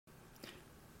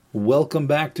Welcome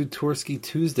back to Twerski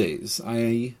Tuesdays.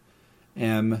 I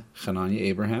am Hananya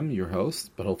Abraham, your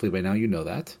host, but hopefully by now you know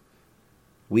that.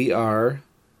 We are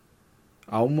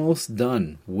almost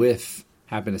done with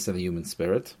Happiness of the Human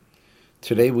Spirit.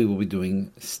 Today we will be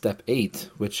doing step 8,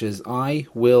 which is I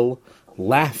will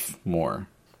laugh more.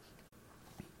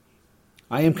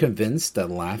 I am convinced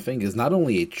that laughing is not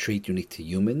only a trait unique to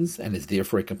humans and is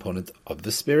therefore a component of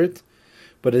the spirit,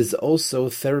 but is also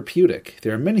therapeutic.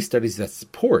 There are many studies that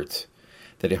support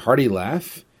that a hearty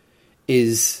laugh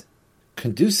is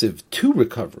conducive to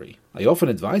recovery. I often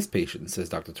advise patients, says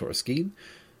Dr. Twerski,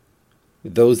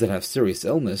 those that have serious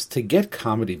illness, to get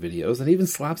comedy videos and even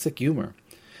slapstick humor.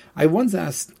 I once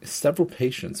asked several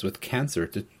patients with cancer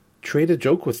to trade a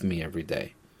joke with me every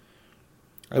day.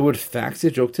 I would fax a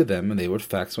joke to them and they would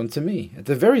fax one to me. At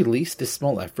the very least, this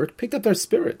small effort picked up their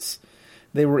spirits.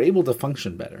 They were able to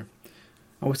function better.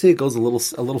 I would say it goes a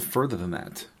little further than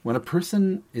that. When a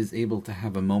person is able to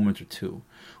have a moment or two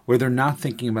where they're not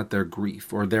thinking about their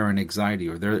grief or their anxiety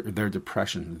or their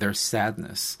depression, their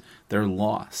sadness, their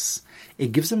loss,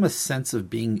 it gives them a sense of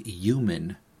being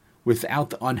human without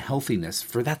the unhealthiness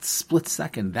for that split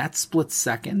second. That split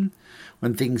second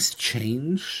when things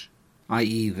change,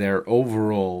 i.e. their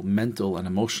overall mental and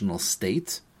emotional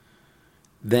state,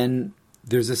 then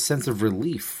there's a sense of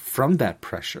relief from that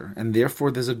pressure, and therefore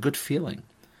there's a good feeling.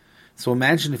 So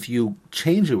imagine if you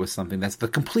change it with something that's the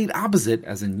complete opposite,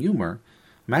 as in humor.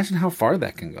 Imagine how far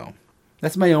that can go.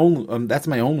 That's my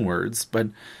own words, but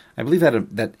I believe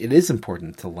that it is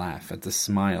important to laugh and to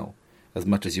smile as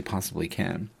much as you possibly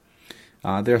can.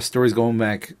 There are stories going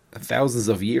back thousands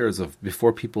of years of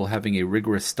before people having a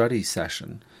rigorous study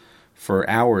session for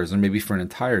hours or maybe for an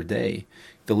entire day.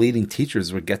 The leading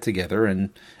teachers would get together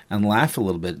and laugh a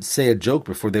little bit, say a joke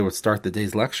before they would start the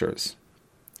day's lectures.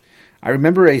 I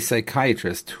remember a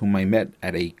psychiatrist whom I met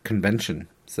at a convention,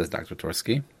 says Dr.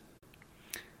 Twerski.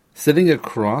 Sitting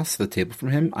across the table from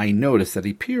him, I noticed that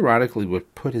he periodically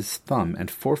would put his thumb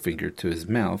and forefinger to his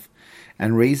mouth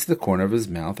and raise the corner of his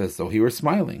mouth as though he were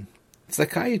smiling. The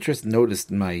psychiatrist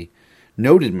noted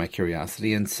my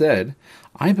curiosity and said,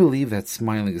 I believe that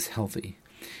smiling is healthy.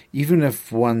 Even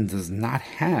if one does not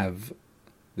have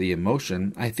the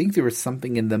emotion, I think there is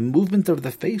something in the movement of the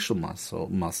facial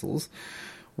muscles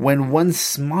when one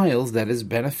smiles that is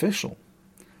beneficial.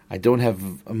 I don't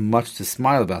have much to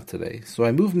smile about today, so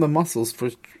I move the muscles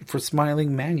for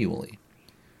smiling manually.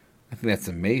 I think that's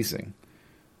amazing.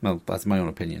 Well, that's my own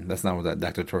opinion. That's not what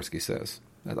Dr. Twerski says.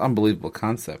 That's an unbelievable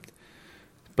concept.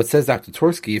 But says Dr.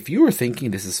 Twerski, if you are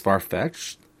thinking this is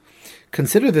far-fetched,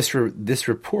 consider this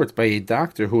report by a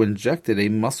doctor who injected a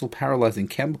muscle-paralyzing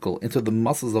chemical into the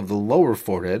muscles of the lower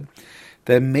forehead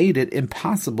that made it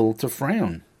impossible to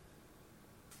frown.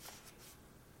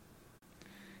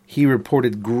 He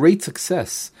reported great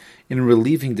success in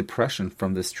relieving depression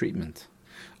from this treatment.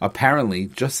 Apparently,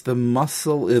 just the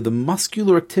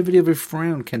muscular activity of a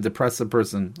frown can depress a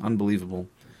person. Unbelievable.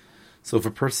 So if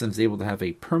a person is able to have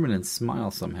a permanent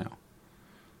smile somehow,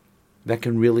 that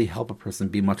can really help a person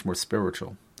be much more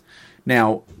spiritual.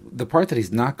 Now, the part that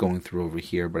he's not going through over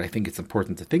here, but I think it's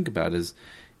important to think about is,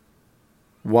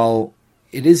 while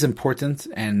it is important,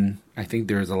 and I think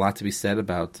there is a lot to be said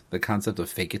about the concept of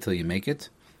fake it till you make it,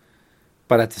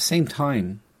 but at the same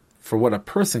time, for what a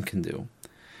person can do,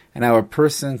 and how a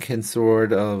person can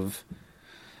sort of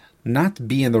not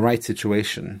be in the right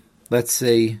situation, let's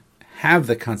say, have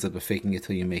the concept of faking it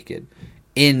till you make it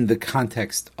in the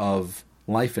context of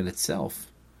life in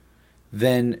itself,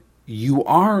 then you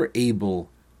are able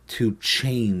to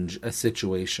change a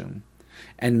situation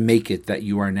and make it that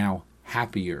you are now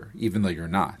happier, even though you're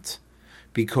not.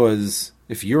 Because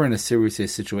if you're in a serious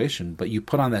situation, but you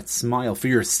put on that smile for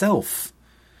yourself,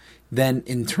 then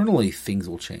internally things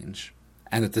will change.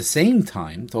 And at the same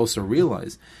time, to also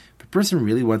realize, if a person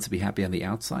really wants to be happy on the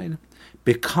outside,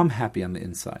 become happy on the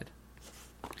inside.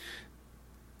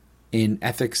 In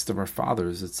Ethics of Our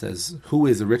Fathers, it says, who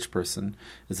is a rich person?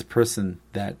 Is a person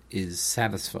that is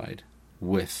satisfied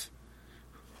with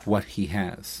what he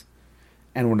has.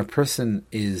 And when a person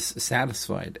is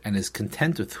satisfied and is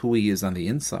content with who he is on the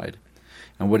inside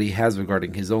and what he has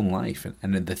regarding his own life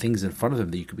and the things in front of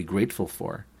him that you could be grateful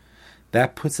for,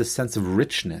 that puts a sense of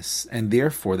richness, and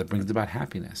therefore that brings about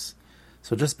happiness.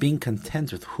 So just being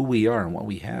content with who we are and what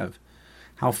we have,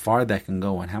 how far that can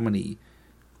go and how many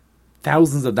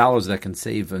thousands of dollars that can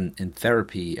save in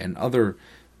therapy and other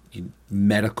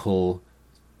medical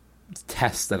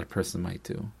tests that a person might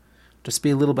do. Just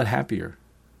be a little bit happier.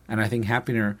 And I think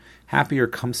happier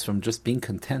comes from just being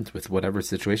content with whatever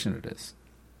situation it is.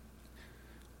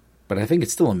 But I think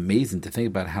it's still amazing to think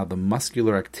about how the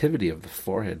muscular activity of the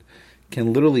forehead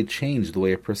can literally change the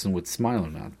way a person would smile or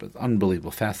not. But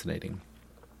unbelievable, fascinating.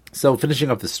 So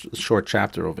finishing up this short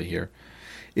chapter over here,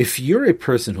 if you're a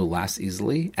person who laughs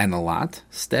easily and a lot,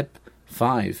 step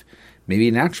 5 may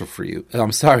be natural for you.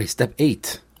 Step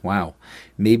 8. Wow.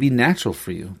 May be natural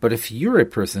for you. But if you're a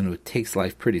person who takes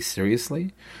life pretty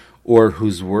seriously, or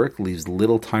whose work leaves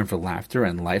little time for laughter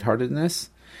and lightheartedness,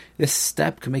 this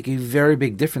step can make a very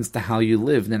big difference to how you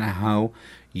live and how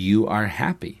you are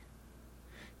happy.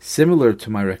 Similar to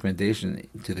my recommendation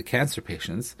to the cancer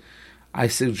patients, I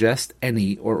suggest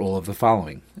any or all of the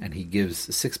following. And he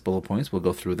gives 6 bullet points. We'll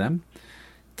go through them.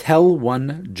 Tell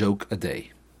one joke a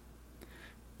day.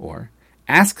 Or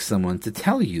ask someone to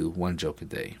tell you one joke a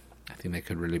day. I think they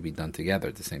could really be done together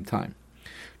at the same time.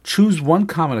 Choose one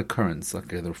common occurrence,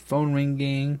 like either phone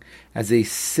ringing, as a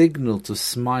signal to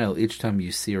smile each time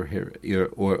you see or hear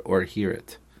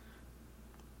it.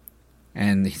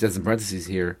 And he says in parentheses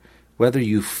here, whether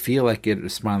you feel like it or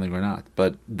smiling or not,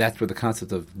 but that's where the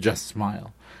concept of just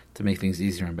smile to make things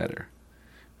easier and better.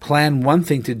 Plan one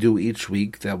thing to do each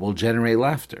week that will generate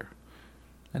laughter.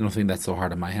 I don't think that's so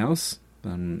hard in my house. I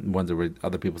wonder what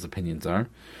other people's opinions are.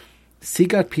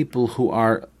 Seek out people who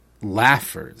are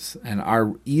laughers and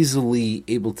are easily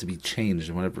able to be changed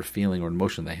in whatever feeling or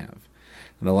emotion they have.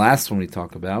 And the last one we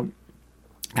talk about,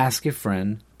 ask a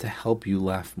friend to help you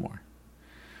laugh more.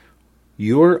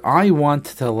 Your I want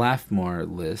to laugh more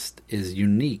list is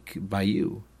unique by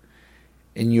you.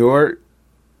 In your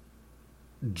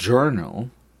journal,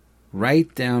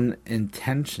 write down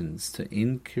intentions to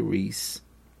increase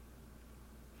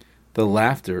the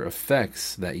laughter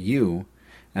effects that you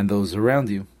and those around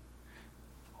you.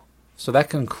 So that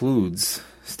concludes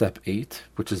step 8,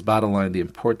 which is bottom line the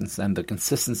importance and the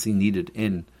consistency needed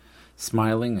in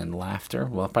smiling and laughter.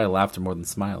 Well, probably laughter more than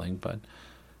smiling, but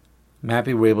I'm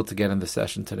happy we're able to get in the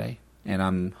session today. And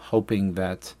I'm hoping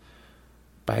that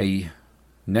by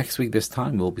next week this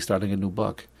time we'll be starting a new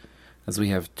book, as we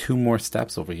have 2 more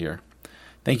steps over here.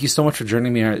 Thank you so much for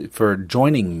joining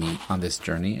me on this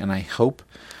journey, and I hope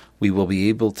we will be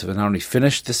able to not only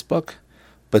finish this book,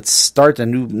 but start a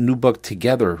new book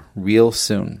together real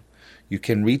soon. You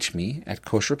can reach me at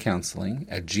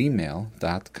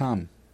koshercounseling@gmail.com.